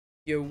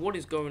Yo, what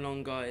is going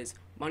on, guys?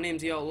 My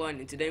name's Theoutlawlion,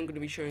 and today I'm going to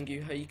be showing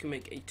you how you can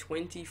make a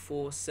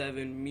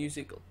 24/7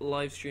 music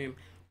live stream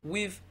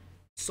with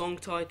song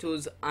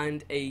titles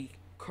and a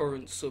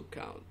current sub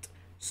count.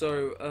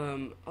 So,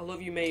 a lot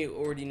of you may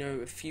already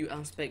know a few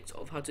aspects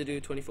of how to do a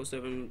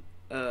 24/7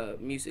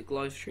 music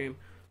live stream,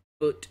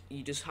 but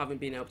you just haven't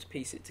been able to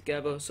piece it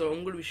together. So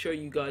I'm going to show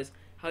you guys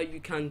how you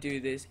can do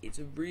this. It's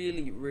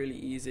really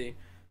easy,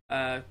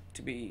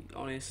 to be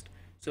honest.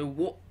 So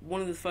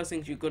one of the first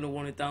things you're going to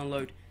want to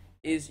download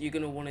is you're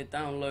going to want to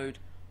download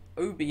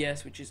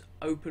OBS, which is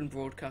Open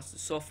Broadcaster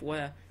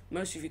Software.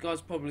 Most of you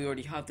guys probably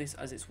already have this,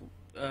 as it's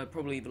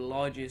probably the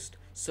largest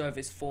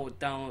service for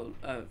download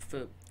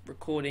for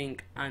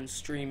recording and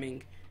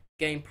streaming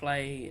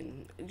gameplay,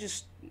 and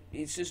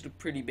it's just a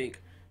pretty big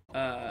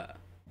like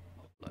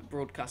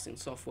broadcasting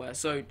software.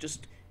 So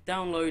just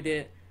download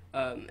it,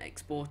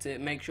 export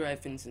it, make sure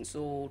everything's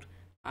installed,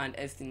 and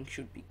everything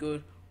should be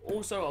good.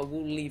 Also, I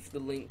will leave the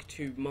link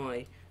to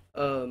my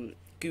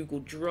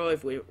Google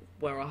Drive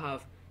where I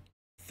have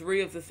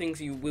 3 of the things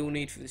you will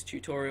need for this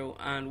tutorial,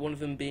 and one of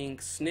them being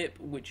Snip,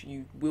 which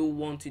you will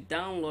want to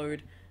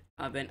download,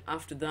 and then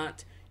after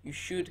that you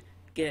should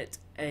get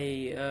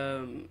a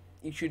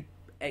you should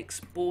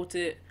export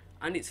it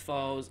and its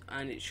files,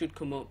 and it should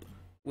come up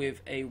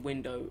with a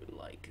window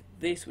like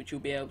this, which you'll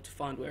be able to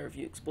find wherever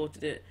you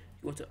exported it.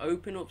 You want to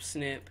open up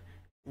Snip,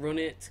 run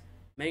it,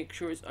 make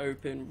sure it's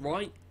open,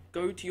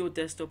 go to your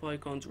desktop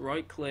icons,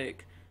 right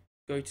click,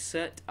 go to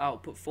set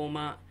output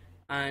format,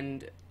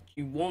 and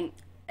you want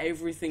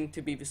everything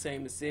to be the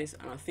same as this,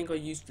 and I think I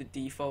used the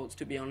defaults,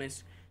 to be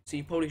honest, so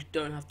you probably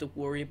don't have to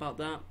worry about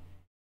that.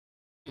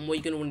 And what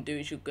you're going to want to do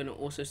is you're going to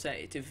also set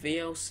it to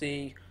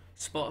VLC,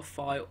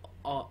 Spotify,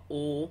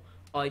 or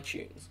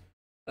iTunes.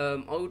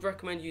 I would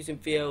recommend using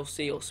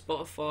VLC or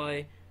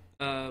Spotify,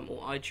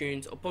 or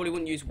iTunes. I probably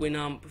wouldn't use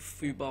Winamp,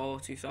 Fubar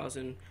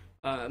 2000.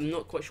 I'm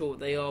not quite sure what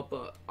they are,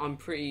 but I'm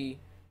pretty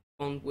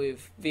on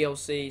with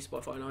VLC,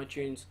 Spotify, and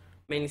iTunes.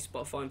 Mainly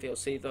Spotify and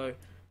VLC though,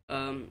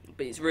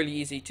 but it's really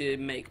easy to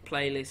make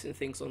playlists and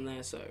things on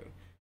there, so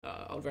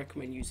I would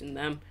recommend using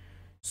them.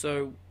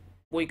 So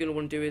what you're going to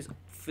want to do is,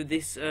 for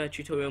this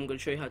tutorial, I'm going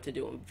to show you how to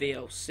do it on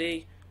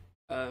VLC.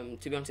 To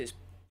be honest, it's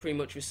pretty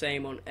much the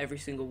same on every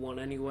single one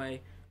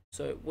anyway.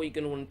 So what you're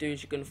going to want to do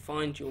is you're going to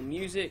find your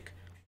music.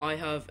 I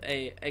have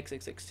a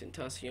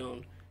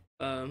XXXTentacion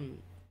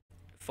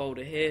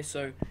folder here,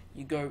 so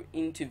you go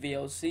into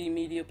VLC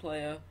media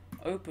player,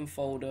 open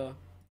folder,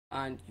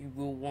 and you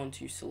will want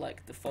to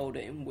select the folder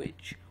in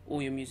which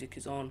all your music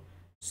is on.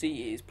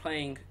 See, it is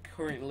playing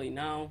currently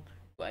now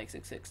by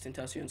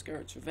XXXTentacion's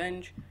Garrett's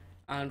Revenge,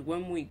 and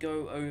when we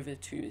go over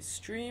to the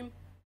stream,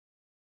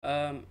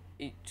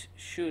 it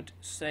should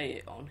say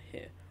it on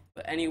here.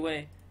 But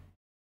anyway,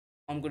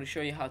 I'm going to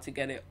show you how to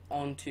get it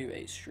onto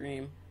a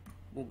stream.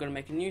 We're going to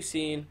make a new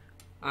scene,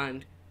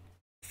 and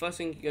first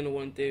thing you're going to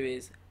want to do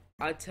is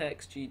add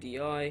text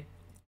GDI,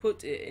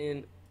 put it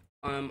in.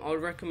 I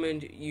would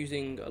recommend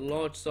using a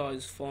large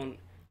size font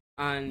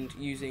and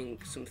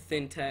using some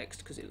thin text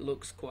because it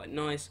looks quite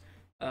nice.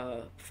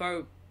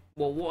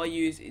 What I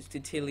use is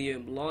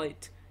Theoutlawlion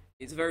Light.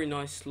 It's a very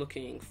nice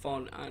looking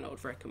font, and I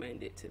would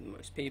recommend it to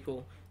most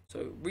people.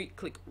 So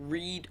click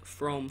read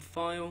from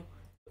file,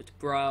 go to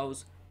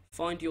browse,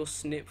 find your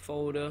snip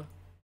folder,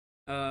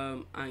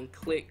 and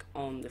click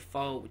on the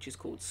file which is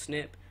called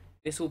snip.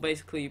 This will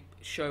basically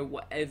show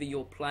whatever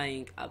you're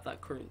playing at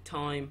that current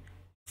time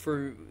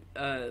through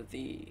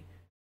the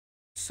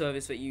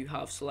service that you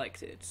have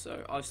selected.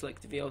 So I've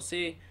selected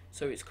VLC,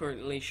 so it's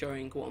currently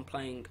showing what I'm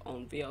playing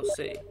on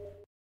VLC.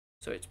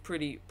 So it's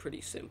pretty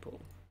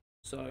simple.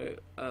 So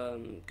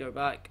go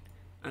back,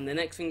 and the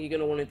next thing you're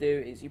going to want to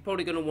do is you're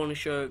probably going to want to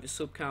show the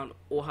sub count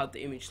or have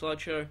the image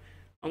slideshow.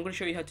 I'm going to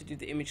show you how to do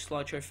the image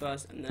slideshow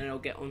first, and then I'll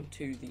get on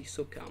to the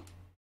sub count.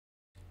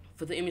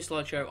 For the image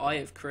slideshow, I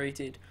have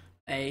created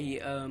a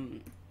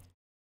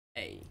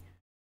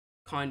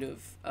kind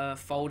of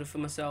folder for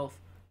myself.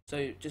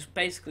 So just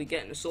basically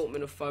get an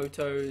assortment of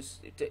photos.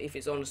 If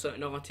it's on a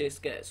certain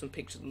artist, get some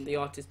pictures on the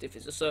artist. If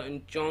it's a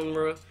certain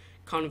genre,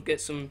 kind of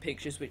get some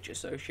pictures which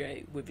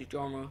associate with the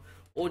genre,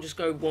 or just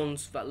go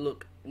ones that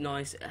look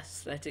nice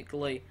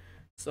aesthetically.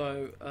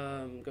 So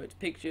go to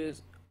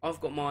pictures. I've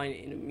got mine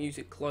in a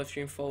music live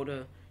stream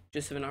folder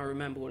just so that I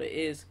remember what it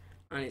is,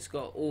 and it's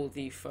got all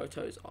the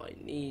photos I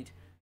need.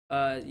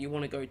 You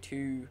want to go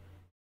to,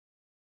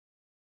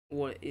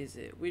 what is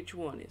it? Which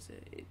one is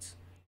it? It's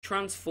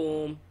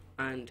transform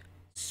and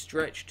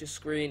stretch to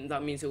screen.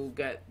 That means it will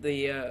get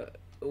the it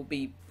will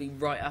be the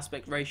right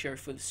aspect ratio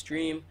for the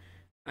stream,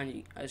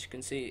 and as you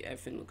can see,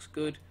 everything looks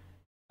good.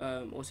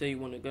 Also,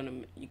 you're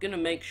gonna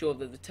make sure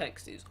that the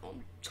text is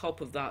on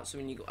top of that, so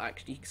when you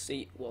actually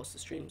see it whilst the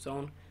stream's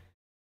on.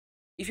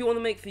 If you want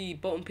to make the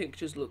bottom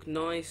pictures look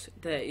nice,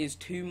 there is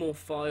 2 more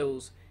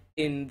files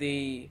in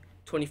the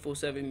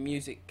 24/7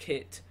 music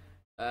kit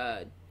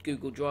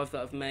Google Drive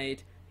that I've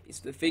made. It's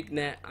the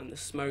Vignette and the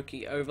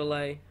Smoky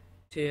overlay.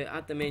 To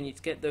add them in, you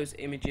to get those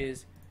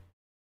images,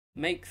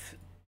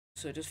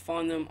 so just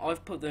find them.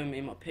 I've put them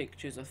in my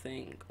pictures, I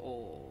think,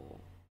 or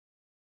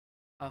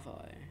Have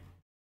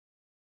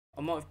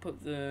I might have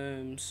put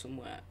them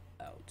somewhere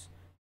else,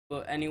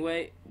 but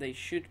anyway, they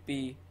should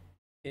be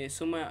here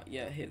somewhere.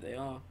 Yeah, here they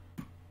are.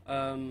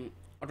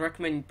 I'd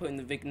recommend putting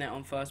the Vignette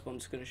on first, but I'm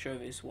just going to show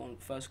this one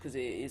first because it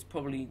is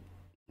probably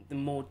the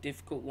more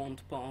difficult one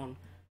to put on.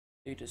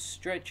 You just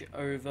stretch it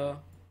over,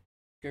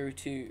 go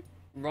to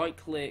right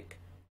click,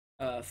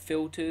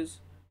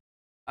 filters,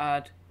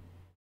 add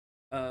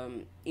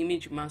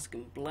image mask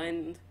and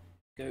blend,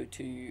 go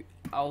to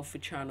alpha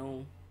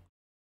channel,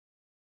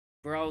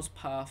 browse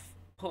path,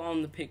 put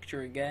on the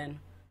picture again,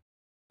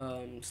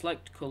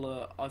 select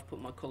color. I've put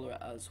my color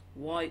as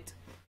white,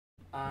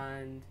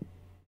 and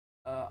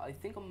I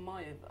think I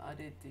might have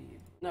added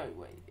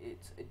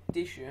it's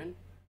addition,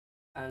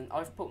 and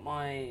I've put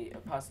my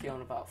opacity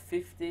on about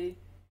 50,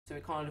 so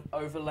it kind of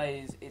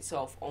overlays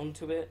itself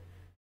onto it.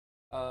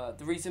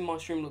 The reason my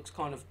stream looks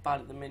kind of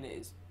bad at the minute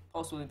is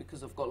possibly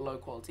because I've got low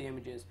quality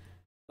images,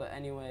 but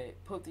anyway,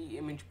 put the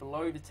image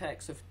below the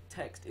text if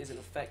text isn't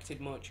affected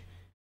much,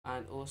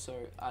 and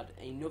also add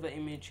another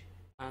image,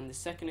 and the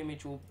second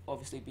image will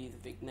obviously be the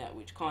Vignette,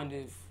 which kind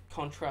of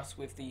contrasts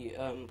with the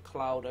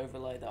cloud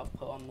overlay that I've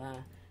put on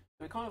there.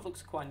 So it kind of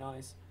looks quite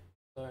nice.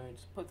 So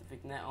just put the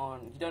Vignette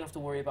on. You don't have to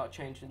worry about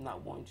changing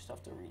that one, you just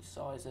have to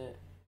resize it.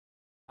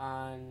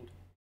 And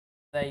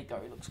there you go,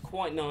 it looks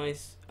quite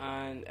nice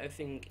and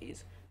everything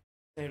is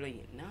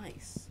very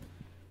nice.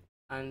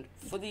 And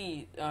for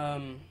the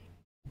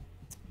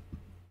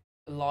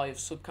live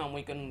subcount,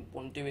 what you're going to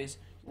want to do is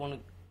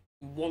you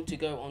want to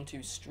go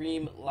onto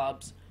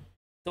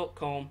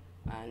streamlabs.com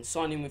and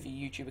sign in with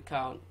your YouTube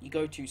account. You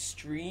go to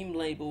stream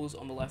labels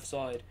on the left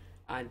side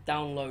and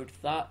download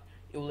that.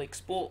 It will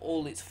export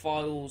all its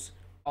files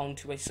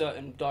onto a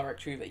certain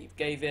directory that you've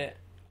gave it,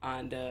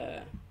 and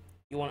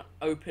you want to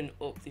open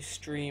up the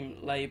stream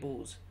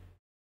labels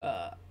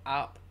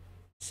app.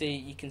 See,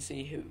 you can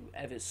see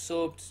whoever's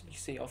subbed. You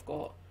see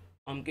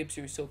I'm Gibbs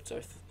who subbed, so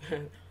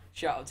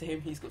shout out to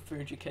him, he's got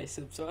 300k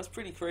subs, so that's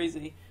pretty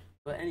crazy.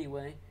 But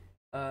anyway,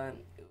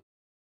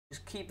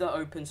 just keep that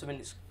open so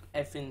when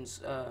everything's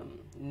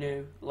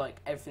new, like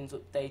everything's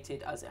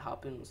updated as it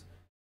happens.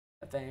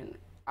 And then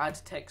add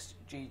text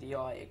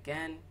GDI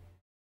again,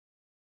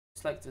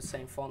 select the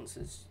same fonts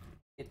as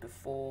did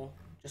before,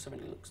 just so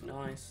it looks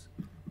nice.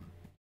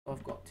 So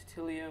I've got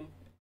Theoutlawlion,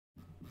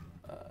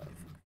 if I can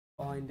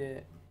find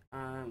it,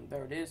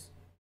 there it is.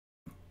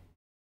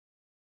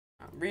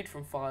 Read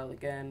from file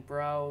again,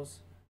 browse,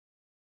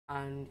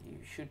 and you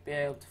should be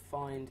able to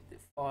find the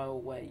file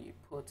where you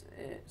put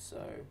it.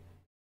 So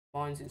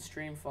mine's in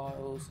stream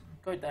files,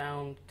 go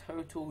down,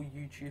 total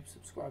YouTube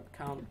subscriber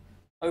count,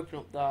 open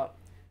up that,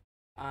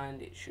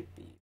 and it should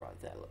be right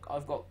there. Look,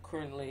 I've got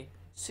currently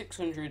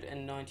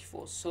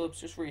 694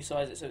 subs. Just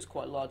resize it so it's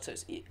quite large, so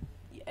you're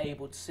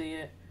able to see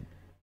it.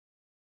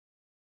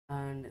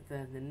 And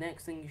then the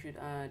next thing you should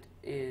add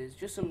is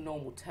just some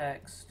normal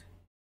text,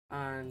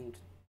 and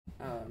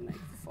make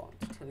the font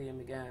Theoutlawlion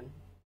again.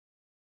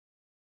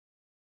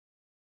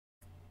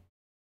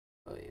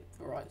 Put it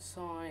the right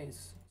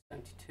size,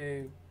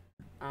 72,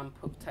 and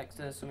put text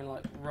there, something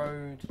like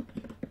road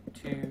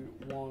to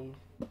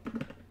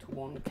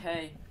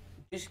 1k.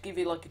 Just give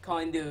it like a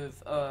kind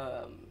of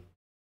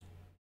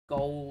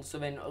goal, so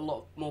then a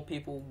lot more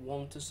people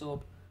want to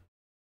sub,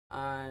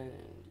 and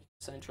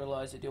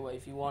centralize it, do it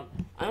if you want.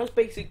 And that's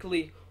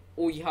basically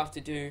all you have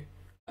to do.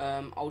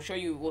 I'll show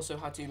you also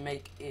how to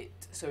make it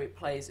so it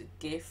plays a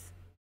GIF.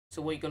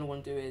 So what you're going to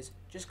want to do is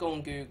just go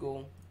on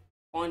Google,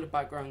 find a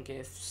background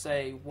GIF,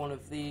 say one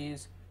of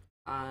these,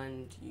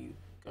 and you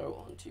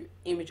go on to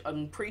image.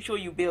 I'm pretty sure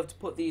you'll be able to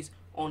put these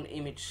on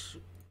image.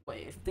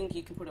 Wait, I think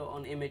you can put it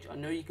on image. I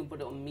know you can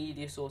put it on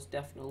media source,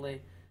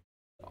 definitely.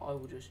 So I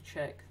will just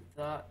check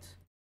that.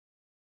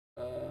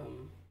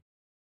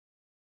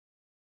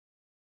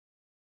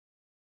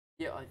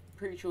 Yeah, I'm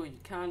pretty sure you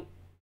can.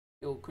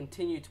 It'll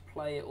continue to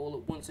play it all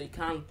at once, so you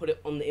can put it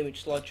on the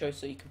image slideshow,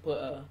 so you can put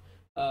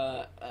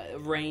a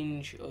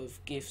range of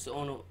GIFs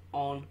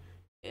on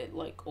it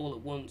like all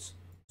at once.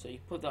 So you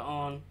put that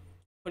on,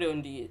 put it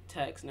under your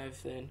text and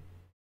everything,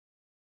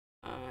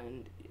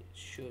 and it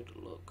should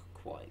look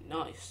quite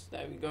nice.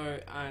 There we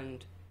go,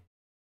 and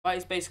that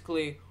is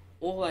basically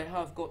all I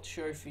have got to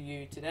show for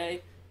you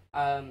today.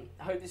 I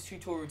hope this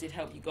tutorial did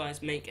help you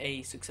guys make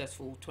a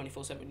successful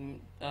 24/7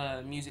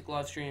 music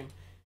live stream.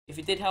 If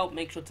it did help,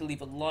 make sure to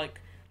leave a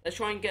like. Let's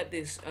try and get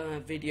this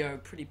video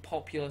pretty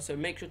popular, so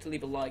make sure to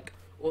leave a like.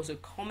 Also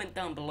comment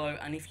down below,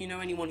 and if you know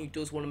anyone who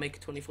does want to make a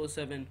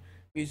 24/7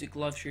 music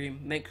live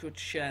stream, make sure to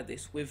share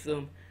this with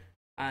them.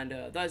 And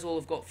that is all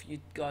I've got for you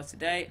guys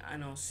today,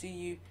 and I'll see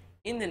you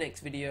in the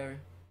next video.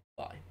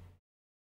 Bye.